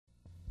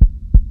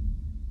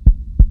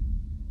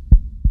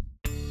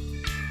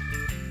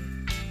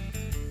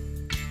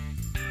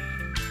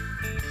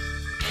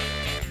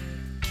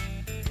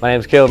My name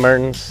is Kolb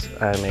Mertens.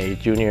 I'm a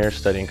junior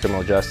studying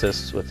criminal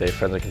justice with a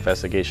forensic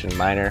investigation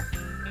minor.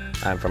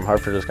 I'm from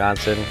Hartford,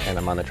 Wisconsin, and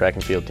I'm on the track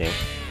and field team.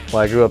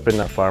 Well, I grew up in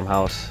a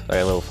farmhouse. I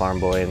got a little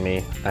farm boy in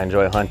me. I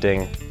enjoy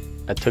hunting.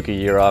 I took a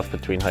year off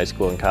between high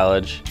school and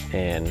college,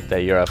 and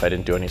that year off I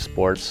didn't do any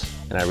sports,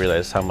 and I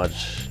realized how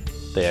much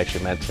they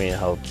actually meant to me,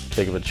 how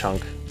big of a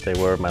chunk they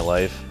were of my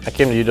life. I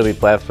came to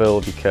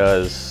UW-Platteville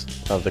because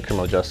of the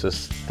criminal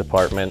justice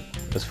department.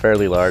 It's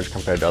fairly large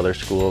compared to other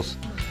schools,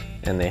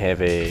 and they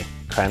have a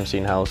crime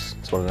scene house.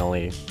 It's one of the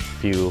only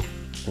few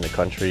in the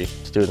country.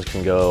 Students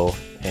can go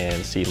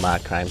and see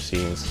mock crime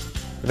scenes.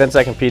 Events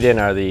I compete in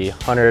are the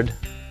 100,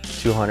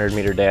 200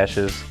 meter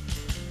dashes,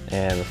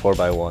 and the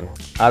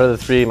 4x1. Out of the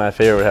three, my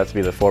favorite would have to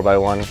be the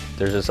 4x1.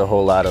 There's just a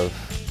whole lot of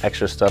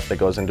extra stuff that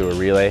goes into a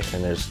relay,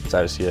 and it's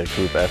obviously a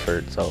group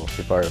effort, so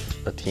you're part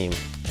of a team.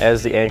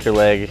 As the anchor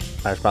leg,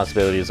 my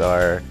responsibilities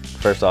are,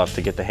 first off,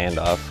 to get the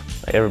handoff.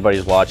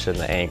 Everybody's watching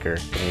the anchor,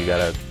 and you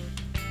gotta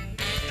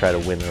try to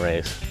win the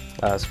race.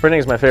 Sprinting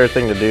is my favorite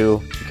thing to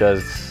do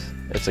because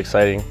it's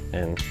exciting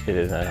and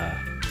it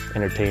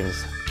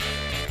entertains.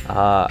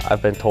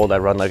 I've been told I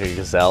run like a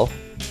gazelle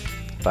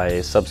by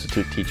a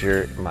substitute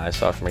teacher my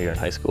sophomore year in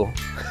high school.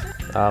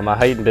 My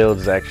height and build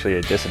is actually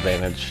a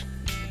disadvantage.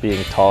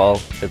 Being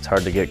tall, it's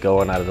hard to get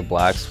going out of the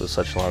blocks with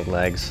such long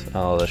legs.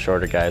 The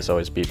shorter guys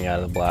always beat me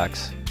out of the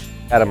blocks.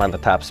 I'm on the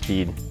top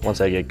speed.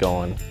 Once I get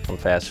going, I'm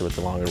faster with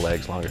the longer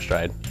legs, longer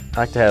stride. I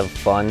like to have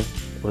fun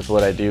with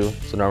what I do.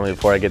 So normally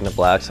before I get in the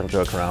blocks, I'm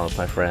joking around with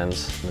my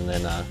friends, and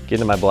then get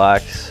into my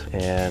blocks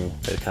and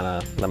I kind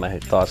of let my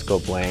thoughts go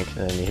blank,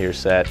 and then you hear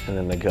set, and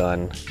then the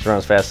gun. Run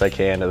as fast as I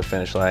can to the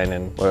finish line,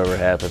 and whatever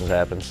happens,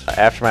 happens.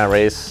 After my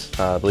race,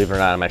 believe it or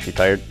not, I'm actually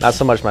tired. Not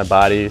so much my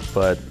body,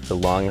 but the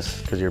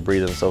lungs, because you're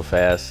breathing so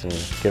fast and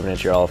giving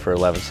it your all for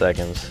 11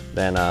 seconds.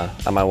 Then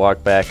on my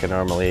walk back, I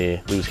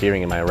normally lose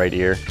hearing in my right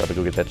ear, so I have to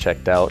go get that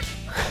checked out.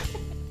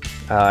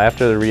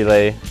 After the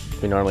relay,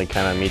 we normally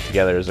kind of meet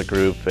together as a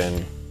group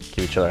and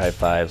give each other high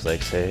fives,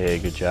 like say, hey,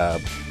 good job.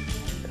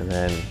 And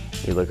then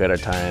we look at our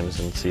times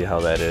and see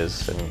how that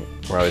is, and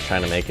we're always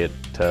trying to make it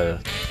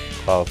to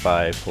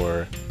qualify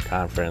for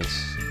conference,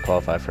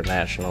 qualify for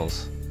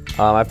nationals.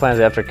 My plans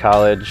after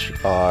college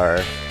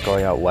are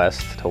going out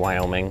west to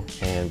Wyoming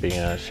and being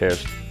a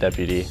sheriff's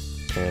deputy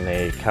in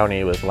a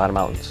county with a lot of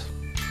mountains.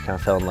 Kind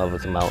of fell in love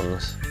with the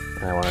mountains,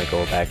 and I want to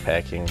go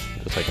backpacking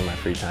just like in my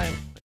free time.